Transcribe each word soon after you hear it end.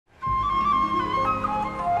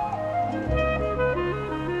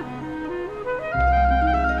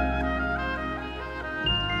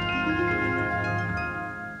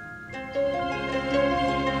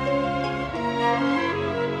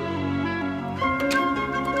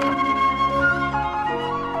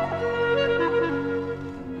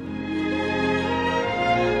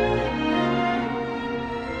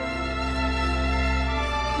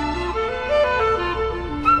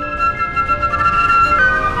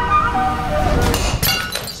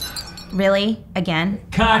Really? Again?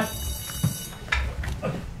 Cut!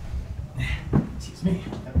 Excuse me.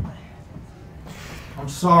 I'm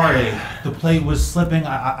sorry. The plate was slipping.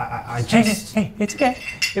 I just... Hey, it's okay.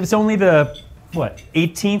 It was only the, what,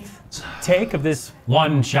 18th take of this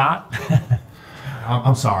one shot?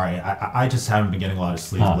 I'm sorry. I just haven't been getting a lot of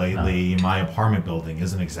sleep lately. No. My apartment building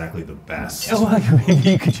isn't exactly the best. Well,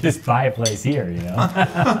 maybe you could just buy a place here, you know?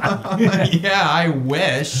 Yeah, I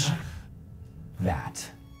wish. That.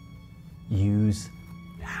 Use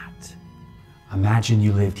that. Imagine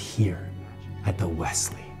you lived here at the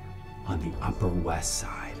Wesley on the Upper West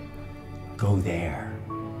Side. Go there.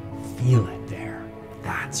 Feel it there.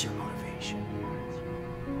 That's your motivation.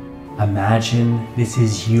 Imagine this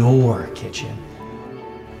is your kitchen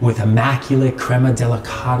with immaculate crema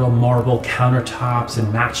delicato marble countertops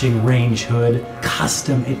and matching range hood,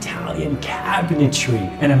 custom Italian cabinetry,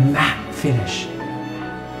 and a matte finish.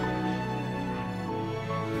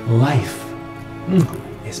 Life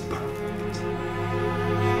is perfect.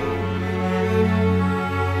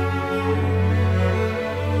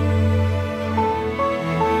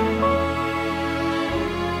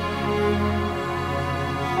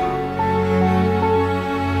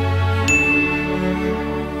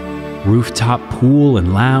 Rooftop pool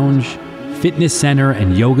and lounge, fitness center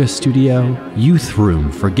and yoga studio, youth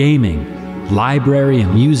room for gaming, library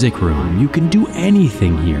and music room. You can do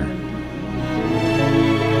anything here.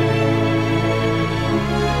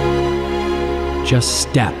 Just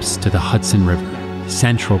steps to the Hudson River,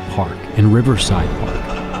 Central Park, and Riverside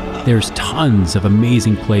Park. There's tons of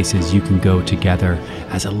amazing places you can go together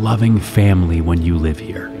as a loving family when you live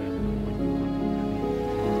here.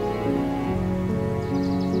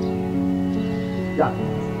 John.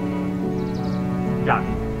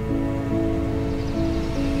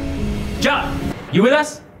 John, you with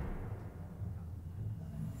us?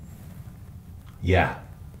 Yeah,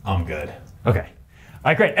 I'm good. Okay. All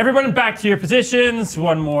right, great. Everyone back to your positions.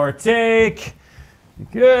 One more take.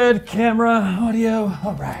 Good. Camera, audio.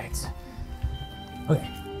 All right. Okay.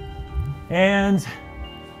 And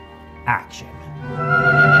action.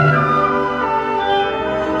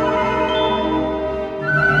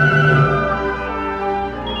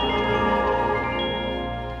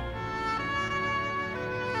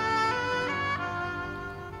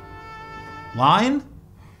 Line?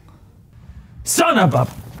 Son of a